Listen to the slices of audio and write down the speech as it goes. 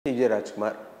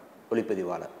Rajkumar,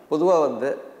 ஒளிப்பதிவாளர். பொதுவா வந்து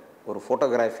ஒரு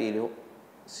ஃபோட்டோகிராஃபியிலும்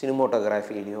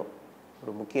சினிமாட்டோகிராஃபியிலும்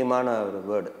ஒரு முக்கியமான ஒரு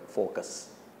வேர்டு ஃபோக்கஸ்.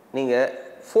 நீங்க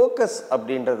ஃபோக்கஸ்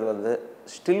அப்படின்றது வந்து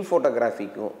ஸ்டில்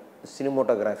ஃபோட்டோகிராஃபிக்கும்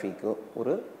சினிமாட்டோகிராஃபிக்கும்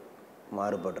ஒரு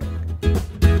மாறுபாடு இருக்கு.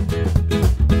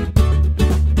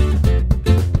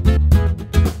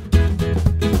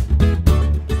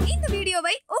 இந்த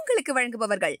வீடியோவை உங்களுக்கு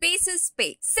வழங்குபவர்கள் Paces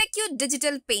Pay, secure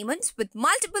digital payments with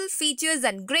multiple features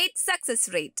and great success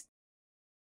rate.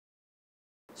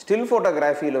 Still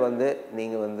ஃபோட்டோகிராஃபியில் வந்து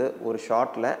நீங்கள் வந்து ஒரு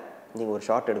ஷாட்டில் நீங்கள் ஒரு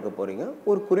ஷாட் எடுக்க போகிறீங்க.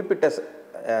 ஒரு குறிப்பிட்ட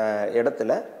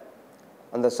இடத்துல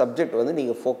அந்த சப்ஜெக்ட் வந்து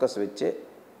நீங்கள் ஃபோக்கஸ் வச்சு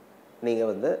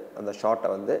நீங்கள் வந்து அந்த ஷாட்டை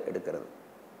வந்து எடுக்கிறது.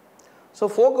 ஸோ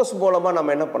ஃபோக்கஸ் மூலமாக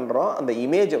நம்ம என்ன பண்ணுறோம், அந்த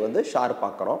இமேஜை வந்து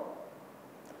ஷார்ப்பாக்குறோம்.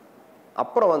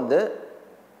 அப்புறம் வந்து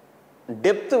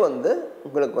டெப்த்து வந்து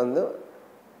உங்களுக்கு வந்து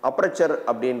அப்பர்ச்சர்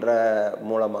அப்படின்ற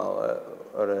மூலமாக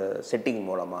ஒரு செட்டிங்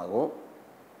மூலமாகவும்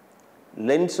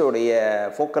லென்ஸோடைய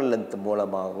ஃபோக்கல் லென்த்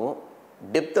மூலமாகவும்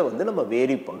டெப்த்தை வந்து நம்ம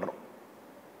வேரி பண்ணுறோம்.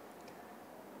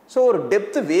 ஸோ ஒரு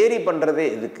டெப்த்து வேரி பண்ணுறதே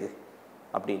எதுக்கு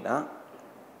அப்படின்னா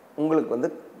உங்களுக்கு வந்து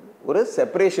ஒரு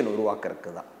செப்பரேஷன்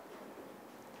உருவாக்குறதுக்கு தான்.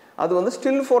 அது வந்து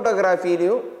ஸ்டில்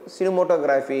ஃபோட்டோகிராஃபிலையும்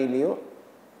சினிமாட்டோகிராஃபிலையும்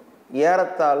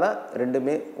ஏறத்தாழ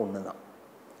ரெண்டுமே ஒன்று தான்.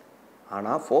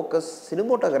 ஆனால் ஃபோக்கஸ்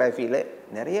சினிமாட்டோகிராஃபியில்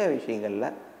நிறைய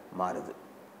விஷயங்களில் மாறுது.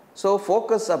 ஸோ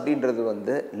ஃபோக்கஸ் அப்படின்றது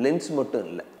வந்து லென்ஸ் மட்டும்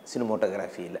இல்லை,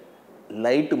 சினிமாட்டோகிராஃபியில்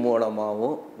லைட்டு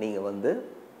மூலமாகவும் நீங்கள் வந்து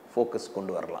ஃபோக்கஸ்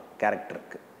கொண்டு வரலாம்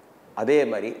கேரக்டருக்கு. அதே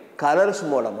மாதிரி கலர்ஸ்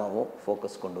மூலமாகவும்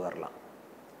ஃபோக்கஸ் கொண்டு வரலாம்.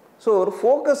 ஸோ ஒரு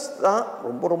ஃபோக்கஸ் தான்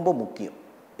ரொம்ப ரொம்ப முக்கியம்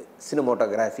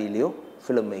சினிமாட்டோகிராஃபிலையும்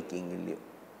ஃபிலிம் மேக்கிங்லேயும்.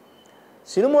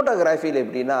 சினிமாட்டோகிராஃபியில்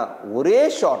எப்படின்னா ஒரே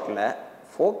ஷாட்டில்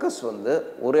ஃபோக்கஸ் வந்து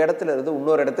ஒரு இடத்துல இருந்து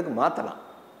இன்னொரு இடத்துக்கு மாற்றலாம்.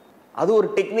 அது ஒரு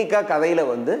டெக்னிக்காக கதையில்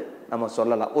வந்து நம்ம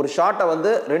சொல்லலாம். ஒரு ஷாட்டை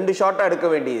வந்து 2 ஷாட்டாக எடுக்க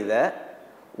வேண்டியதை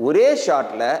ஒரே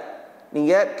ஷாட்டில்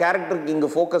நீங்கள் கேரக்டருக்கு இங்கே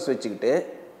ஃபோக்கஸ் வச்சுக்கிட்டு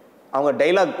அவங்க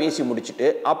டைலாக் பேசி முடிச்சுட்டு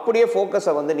அப்படியே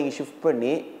ஃபோக்கஸை வந்து நீங்கள் ஷிஃப்ட்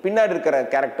பண்ணி பின்னாடி இருக்கிற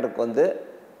கேரக்டருக்கு வந்து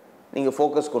நீங்கள்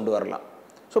ஃபோக்கஸ் கொண்டு வரலாம்.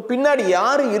 ஸோ பின்னாடி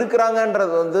யார்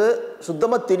இருக்கிறாங்கன்றது வந்து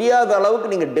சுத்தமாக தெரியாத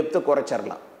அளவுக்கு நீங்கள் டெப்த்தை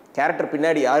குறைச்சிடலாம். கேரக்டர்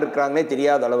பின்னாடி யார் இருக்கிறாங்கன்னே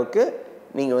தெரியாத அளவுக்கு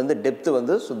நீங்கள் வந்து டெப்த்து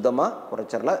வந்து சுத்தமாக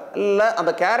குறைச்சிடலாம். இல்லை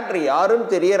அந்த கேரக்டர் யாருன்னு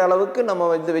தெரியற அளவுக்கு நம்ம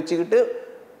வந்து வச்சுக்கிட்டு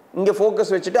இங்கே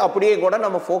ஃபோக்கஸ் வச்சுட்டு அப்படியே கூட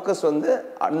நம்ம ஃபோக்கஸ் வந்து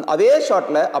அதே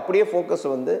ஷாட்டில் அப்படியே ஃபோக்கஸ்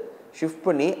வந்து ஷிஃப்ட்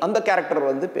பண்ணி அந்த கேரக்டர்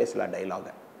வந்து பேசலாம்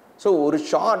டைலாகை. ஸோ ஒரு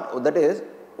ஷாட் தட் இஸ்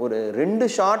ஒரு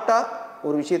 2 ஷாட்டாக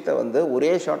ஒரு விஷயத்தை வந்து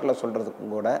ஒரே ஷாட்டில்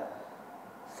சொல்கிறதுக்கும் கூட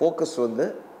ஃபோக்கஸ் வந்து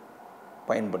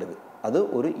பயன்படுது. அது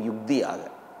ஒரு யுக்தியாக.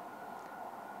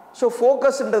 ஸோ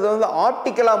ஃபோக்கஸ்ன்றது வந்து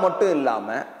ஆப்டிக்கலாக மட்டும்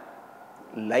இல்லாமல்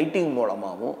லைட்டிங்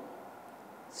மூலமாகவும்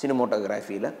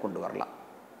சினிமாட்டோகிராஃபியில் கொண்டு வரலாம்.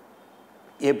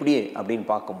 எப்படி அப்படின்னு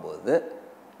பார்க்கும்போது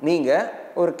நீங்கள்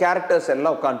ஒரு கேரக்டர்ஸ்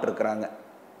எல்லாம் உட்காந்துருக்குறாங்க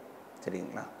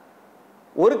சரிங்களா.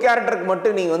 ஒரு கேரக்டருக்கு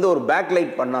மட்டும் நீங்கள் வந்து ஒரு பேக்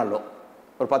லைட் பண்ணாலும்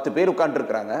ஒரு 10 பேர்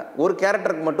உட்காந்துருக்குறாங்க, ஒரு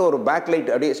கேரக்டருக்கு மட்டும் ஒரு பேக்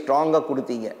லைட் அப்படியே ஸ்ட்ராங்காக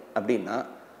கொடுத்தீங்க அப்படின்னா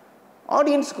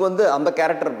ஆடியன்ஸுக்கு வந்து அந்த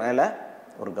கேரக்டர் மேலே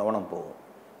ஒரு கவனம் போகும்.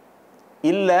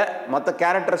 இல்லை மற்ற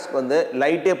கேரக்டர்ஸ்க்கு வந்து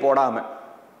லைட்டே போடாமல்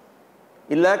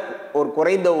இல்லை ஒரு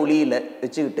குறைந்த ஒளியில்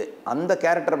வச்சுக்கிட்டு அந்த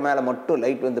கேரக்டர் மேலே மட்டும்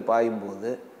லைட் வந்து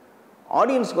பாயும்போது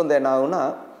ஆடியன்ஸுக்கு வந்து என்ன ஆகும்னா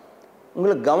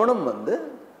உங்களுக்கு கவனம் வந்து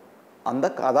அந்த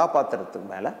கதாபாத்திரத்துக்கு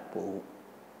மேலே போகும்.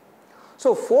 ஸோ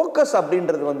ஃபோக்கஸ்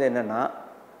அப்படின்றது வந்து என்னென்னா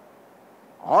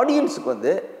ஆடியன்ஸுக்கு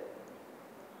வந்து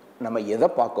நம்ம எதை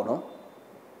பார்க்கணும்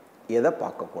எதை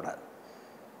பார்க்கக்கூடாது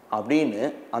அப்படின்னு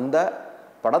அந்த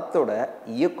படத்தோட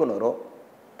இயக்குனரோ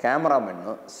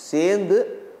கேமராமேனோ சேர்ந்து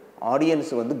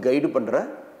ஆடியன்ஸை வந்து கைடு பண்ணுற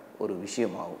ஒரு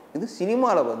விஷயமாகும். இது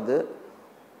சினிமாவில் வந்து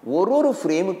ஒரு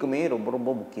ஃப்ரேமுக்குமே ரொம்ப ரொம்ப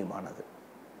முக்கியமானது.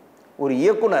 ஒரு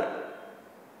இயக்குனர்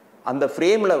அந்த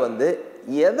ஃப்ரேமில் வந்து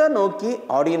எதை நோக்கி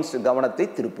ஆடியன்ஸ் கவனத்தை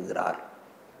திருப்புகிறார்.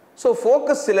 ஸோ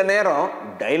ஃபோக்கஸ் சில நேரம்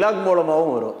டைலாக்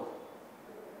மூலமாகவும் வரும்.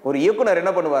 ஒரு இயக்குனர்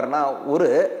என்ன பண்ணுவார்னா ஒரு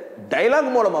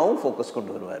டைலாக் மூலமாகவும் ஃபோக்கஸ்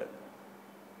கொண்டு வருவார்.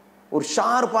 ஒரு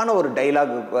ஷார்ப்பான ஒரு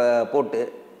டைலாக் போட்டு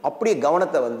அப்படியே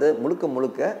கவனத்தை வந்து முழுக்க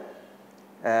முழுக்க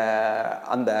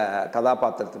அந்த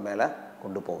கதாபாத்திரத்து மேலே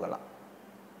கொண்டு போகலாம்.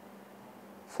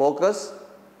 ஃபோக்கஸ்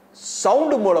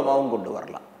சவுண்டு மூலமாகவும் கொண்டு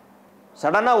வரலாம்.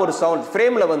 சடனாக ஒரு சவுண்ட்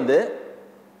ஃப்ரேமில் வந்து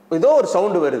ஏதோ ஒரு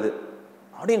சவுண்டு வருது,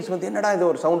 ஆடியன்ஸ் வந்து என்னடா இது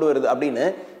ஒரு சவுண்டு வருது அப்படின்னு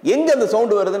எங்கே அந்த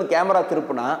சவுண்டு வருதுன்னு கேமரா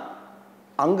திருப்புனா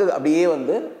அங்கே அப்படியே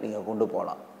வந்து நீங்கள் கொண்டு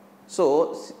போகலாம். ஸோ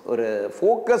ஒரு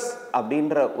ஃபோக்கஸ்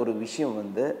அப்படின்ற ஒரு விஷயம்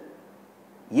வந்து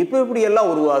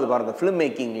எப்படியெல்லாம் உருவாது பாருங்கள். ஃபிலிம்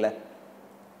மேக்கிங்கில்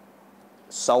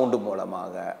சவுண்டு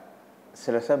மூலமாக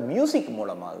சில மியூசிக்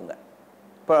மூலமாகுங்க.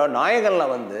 இப்போ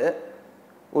நாயகனில் வந்து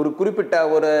ஒரு குறிப்பிட்ட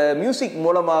ஒரு மியூசிக்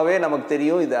மூலமாகவே நமக்கு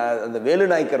தெரியும் இது அந்த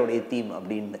வேலுநாயக்கருடைய தீம்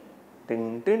அப்படின்னு. டின்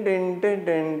டின் டின் டின்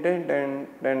டின் டின் டின்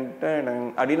டின் டின்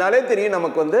அப்படின்னாலே தெரியும்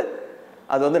நமக்கு வந்து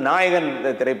அது வந்து நாயகன்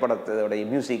திரைப்படத்தோடைய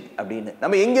மியூசிக் அப்படின்னு.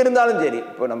 நம்ம எங்கே இருந்தாலும் சரி,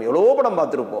 இப்போ நம்ம எவ்வளோ படம்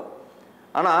பார்த்துருப்போம்,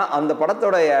 ஆனால் அந்த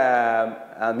படத்தோடைய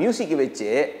மியூசிக்கை வச்சு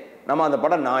நம்ம அந்த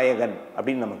படம் நாயகன்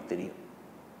அப்படின்னு நமக்கு தெரியும்.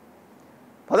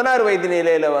 16 வயது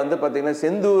நிலையில் வந்து பார்த்திங்கன்னா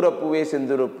செந்தூரப்பூவே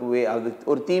செந்தூரப்பூவே அது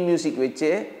ஒரு தீ மியூசிக்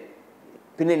வச்சு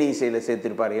பின்னணி இசையில்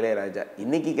சேர்த்திருப்பார் இளையராஜா.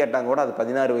 இன்றைக்கி கேட்டாங்க கூட அது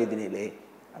 16 வயது நிலை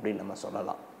அப்படின்னு நம்ம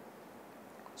சொல்லலாம்.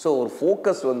 ஸோ ஒரு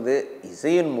ஃபோக்கஸ் வந்து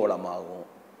இசையின் மூலமாகவும்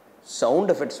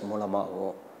சவுண்ட் எஃபெக்ட்ஸ்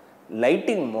மூலமாகவும்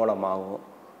லைட்டிங் மூலமாகவும்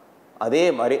அதே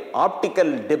மாதிரி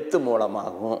ஆப்டிக்கல் டெப்த்து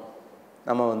மூலமாகவும்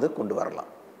நம்ம வந்து கொண்டு வரலாம்.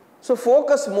 ஸோ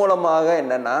ஃபோக்கஸ் மூலமாக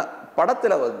என்னென்னா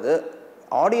படத்தில் வந்து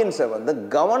ஆடியன்ஸை வந்து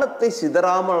கவனத்தை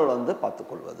சிதறாமல் வந்து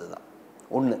பார்த்துக்கொள்வது தான்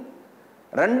ஒன்று.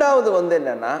 ரெண்டாவது வந்து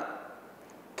என்னென்னா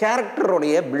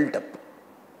கேரக்டருடைய பில்டப்.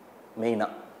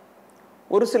 மெயினாக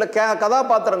ஒரு சில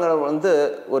கதாபாத்திரங்கள் வந்து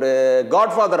ஒரு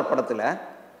காட்ஃபாதர் படத்தில்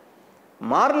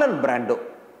மார்லன் பிராண்டோ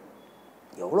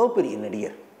எவ்வளோ பெரிய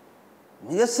நடிகர்,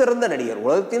 மிக சிறந்த நடிகர்,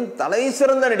 உலகத்தின் தலை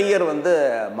சிறந்த நடிகர் வந்து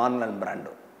மார்லன்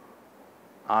பிராண்டோ.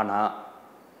 ஆனால்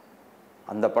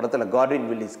அந்த படத்தில் கார்டின்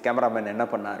வில்லிஸ் கேமராமேன் என்ன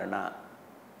பண்ணாருன்னா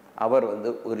அவர் வந்து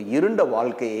ஒரு இருண்ட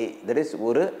வாழ்க்கையை, தட் இஸ்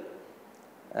ஒரு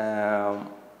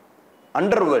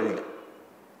அண்டர்வேர்ல்டு,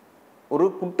 ஒரு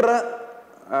குற்ற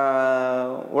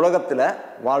உலகத்தில்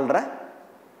வாழ்கிற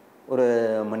ஒரு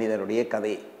மனிதனுடைய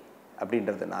கதை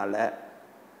அப்படின்றதுனால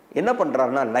என்ன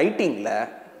பண்ணுறாருன்னா லைட்டிங்கில்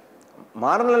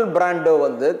மார்லன் பிராண்டோ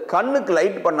வந்து கண்ணுக்கு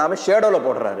லைட் பண்ணாமல் ஷேடோவில்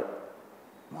போடுறாரு.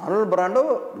 மார்லன் பிராண்டோ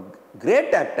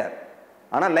கிரேட் ஆக்டர்,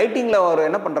 ஆனால் லைட்டிங்கில் அவர்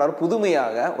என்ன பண்ணுறாரு,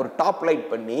 புதுமையாக ஒரு டாப் லைட்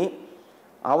பண்ணி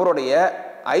அவருடைய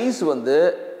ஐஸ் வந்து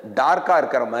டார்க்காக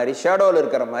இருக்கிற மாதிரி ஷேடோவில்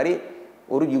இருக்கிற மாதிரி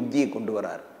ஒரு யுக்தியை கொண்டு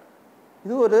வராரு.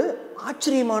 இது ஒரு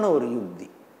ஆச்சரியமான ஒரு யுக்தி.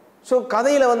 ஸோ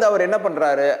கதையில் வந்து அவர் என்ன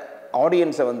பண்ணுறாரு,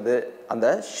 ஆடியன்ஸை வந்து அந்த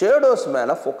ஷேடோஸ்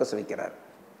மேலே ஃபோக்கஸ் வைக்கிறார்.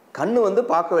 கண் வந்து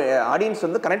ஆடியன்ஸ்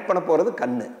வந்து கனெக்ட் பண்ண போகிறது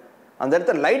கண். அந்த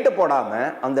இடத்துல லைட்டை போடாமல்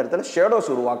அந்த இடத்துல ஷேடோஸ்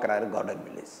உருவாக்குறாரு கார்டன்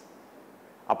வில்லிஸ்.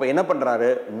 அப்போ என்ன பண்ணுறாரு,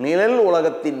 நிழல்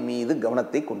உலகத்தின் மீது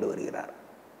கவனத்தை கொண்டு வருகிறார்.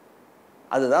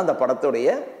 அதுதான் அந்த படத்துடைய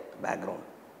பேக்ரவுண்ட்,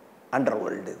 அண்டர்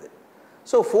வேர்ல்டு இது.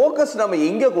 ஸோ ஃபோக்கஸ் நம்ம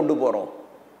எங்கே கொண்டு போகிறோம்,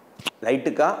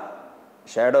 லைட்டுக்கா,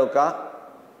 ஷேடோக்கா,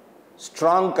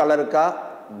 ஸ்ட்ராங் கலருக்கா,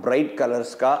 பிரைட்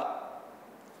கலர்ஸ்க்கா,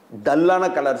 டல்லான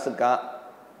கலர்ஸுக்கா?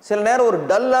 சில நேரம் ஒரு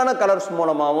டல்லான கலர்ஸ்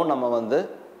மூலமாகவும் நம்ம வந்து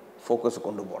ஃபோக்கஸ்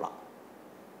கொண்டு போகலாம்.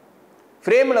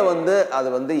 ஃப்ரேமில் வந்து அது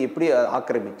வந்து எப்படி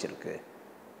ஆக்கிரமிச்சிருக்கு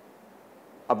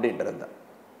அப்படின்றது தான்.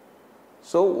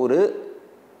 ஸோ ஒரு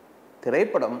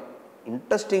திரைப்படம்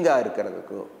இன்ட்ரெஸ்டிங்காக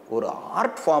இருக்கிறதுக்கு, ஒரு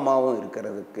ஆர்ட் ஃபார்மாகவும்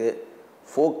இருக்கிறதுக்கு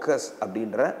ஃபோக்கஸ்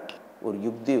அப்படின்ற ஒரு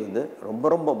யுக்தி வந்து ரொம்ப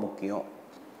ரொம்ப முக்கியம்.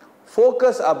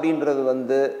 ஃபோக்கஸ் அப்படின்றது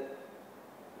வந்து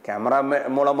கேமரா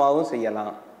மூலமாகவும்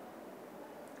செய்யலாம்,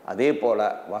 அதே போல்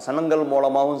வசனங்கள்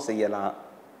மூலமாகவும் செய்யலாம்,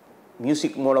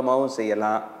 மியூசிக் மூலமாகவும்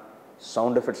செய்யலாம்,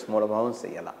 சவுண்ட் எஃபெக்ட்ஸ் மூலமாகவும்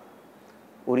செய்யலாம்.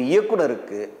 ஒரு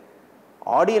இயக்குனருக்கு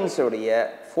ஆடியன்ஸோடைய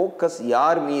ஃபோக்கஸ்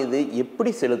யார் மீது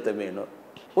எப்படி செலுத்த வேணும்.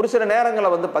 ஒரு சில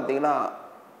நேரங்களில் வந்து பார்த்திங்கன்னா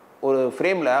ஒரு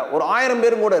ஃப்ரேமில் ஒரு 1000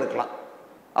 பேரும் கூட இருக்கலாம்.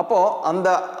 அப்போது அந்த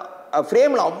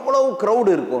ஃப்ரேமில் அவ்வளவு க்ரௌடு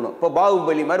இருக்கணும். இப்போ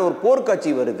பாகுபலி மாதிரி ஒரு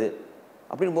போர்க்காட்சி வருது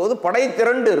அப்படின்போது படை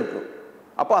திரண்டு இருக்கும்.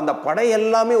 அப்போ அந்த படை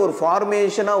எல்லாமே ஒரு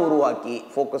ஃபார்மேஷனாக உருவாக்கி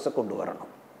ஃபோக்கஸை கொண்டு வரணும்,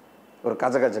 ஒரு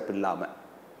கஜகஜப்பு இல்லாமல்.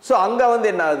 ஸோ அங்கே வந்து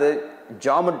என்ன ஆகுது,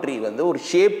 ஜாமெட்ரி வந்து ஒரு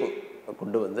ஷேப்பு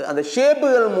கொண்டு வந்து அந்த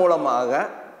ஷேப்புகள் மூலமாக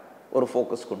ஒரு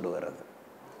ஃபோக்கஸ் கொண்டு வர்றது.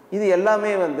 இது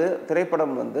எல்லாமே வந்து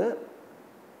திரைப்படம் வந்து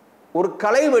ஒரு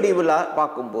கலை வடிவில்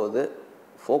பார்க்கும்போது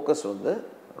ஃபோக்கஸ் வந்து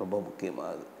ரொம்ப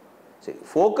முக்கியமாகுது. சரி,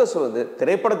 ஃபோக்கஸ் வந்து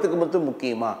திரைப்படத்துக்கு மட்டும்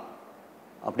முக்கியமா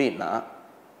அப்படின்னா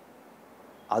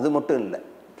அது மட்டும் இல்லை.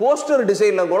 போஸ்டர்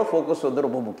டிசைனில் கூட ஃபோக்கஸ் வந்து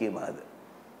ரொம்ப முக்கியமாகுது.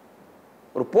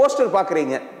 ஒரு போஸ்டர்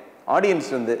பார்க்குறீங்க, ஆடியன்ஸ்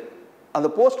வந்து அந்த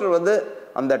போஸ்டர் வந்து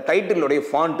அந்த டைட்டிலுடைய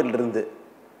ஃபாண்ட்டிலிருந்து,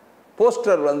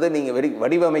 போஸ்டர் வந்து நீங்கள்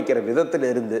வடிவமைக்கிற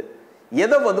விதத்திலிருந்து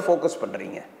எதை வந்து ஃபோக்கஸ்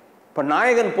பண்ணுறீங்க. இப்போ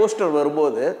நாயகன் போஸ்டர்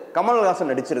வரும்போது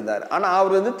கமல்ஹாசன் நடிச்சிருந்தார், ஆனால்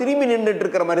அவர் வந்து திரும்பி நின்றுட்டு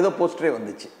இருக்கிற மாதிரி தான் போஸ்டரே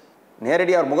வந்துச்சு.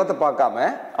 நேரடியாக அவர் முகத்தை பார்க்காம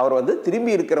அவர் வந்து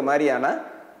திரும்பி இருக்கிற மாதிரியான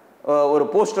ஒரு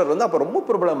போஸ்டர் வந்து அப்போ ரொம்ப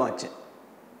ப்ராப்ளம் ஆச்சு.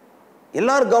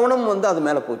 எல்லார் கவனமும் வந்து அது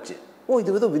மேலே போச்சு. ஓ,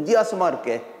 இது வந்து வித்தியாசமாக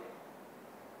இருக்கே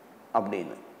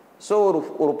அப்படின்னு. ஸோ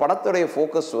ஒரு படத்துடைய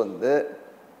ஃபோக்கஸ் வந்து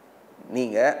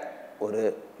நீங்கள் ஒரு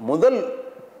முதல்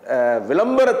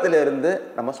விளம்பரத்திலிருந்து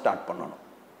நம்ம ஸ்டார்ட் பண்ணணும்.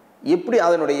 எப்படி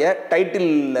அதனுடைய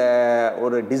டைட்டில்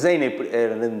ஒரு டிசைன் எப்படி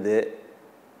இருந்து,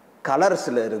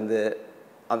 கலர்ஸில் இருந்து,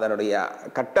 அதனுடைய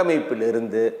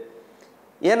கட்டமைப்பிலிருந்து.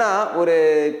 ஏன்னா ஒரு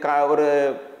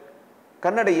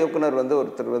கன்னட இயக்குனர் வந்து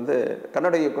ஒருத்தர் வந்து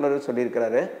கன்னட இயக்குனர்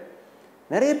சொல்லியிருக்கிறாரு,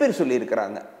 நிறைய பேர்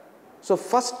சொல்லியிருக்கிறாங்க, ஸோ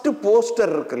ஃபஸ்ட்டு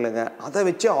போஸ்டர் இருக்குல்லங்க, அதை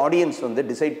வச்சு ஆடியன்ஸ் வந்து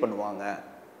டிசைட் பண்ணுவாங்க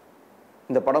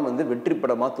இந்த படம் வந்து வெற்றி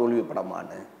படமா தோல்வி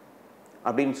படமானு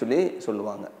அப்படின்னு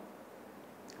சொல்லுவாங்க.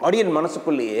 ஆடியன்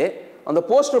மனசுக்குள்ளேயே அந்த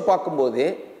போஸ்டர் பார்க்கும்போதே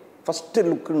ஃபஸ்ட்டு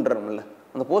லுக்குன்றவங்கள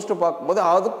அந்த போஸ்டர் பார்க்கும்போது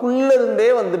அதுக்குள்ளே இருந்தே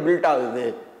வந்து பில்ட் ஆகுது.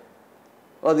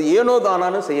 அது ஏனோ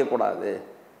தானான்னு செய்யக்கூடாது.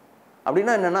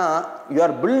 அப்படின்னா என்னென்னா, யூ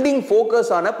ஆர் பில்டிங்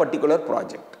ஃபோக்கஸ் ஆன பர்டிகுலர்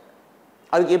ப்ராஜெக்ட்.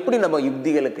 அதுக்கு எப்படி நம்ம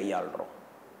யுக்திகளை கையாளுறோம்.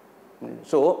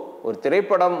 ஸோ ஒரு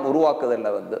திரைப்படம்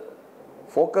உருவாக்குதலில் வந்து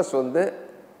ஃபோக்கஸ் வந்து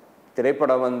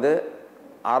திரைப்படம் வந்து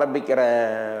ஆரம்பிக்கிற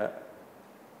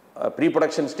ப்ரீ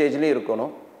ப்ரொடக்ஷன் ஸ்டேஜ்லேயும்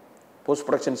இருக்கணும், போஸ்ட்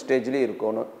ப்ரொடக்ஷன் ஸ்டேஜ்லேயும்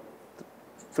இருக்கணும்,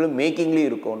 ஃபிலிம் மேக்கிங்லேயும்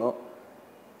இருக்கணும்,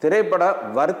 திரைப்பட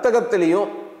வர்த்தகத்திலையும்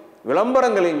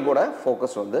விளம்பரங்களையும் கூட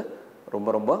ஃபோக்கஸ் வந்து ரொம்ப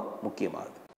ரொம்ப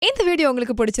முக்கியமாகுது. இந்த வீடியோ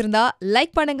உங்களுக்கு பிடிச்சிருந்தா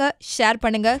லைக் பண்ணுங்க, ஷேர்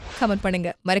பண்ணுங்க, கமெண்ட் பண்ணுங்க.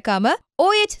 மறக்காம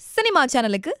OH சினிமா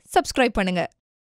சேனலுக்கு சப்ஸ்கிரைப் பண்ணுங்க.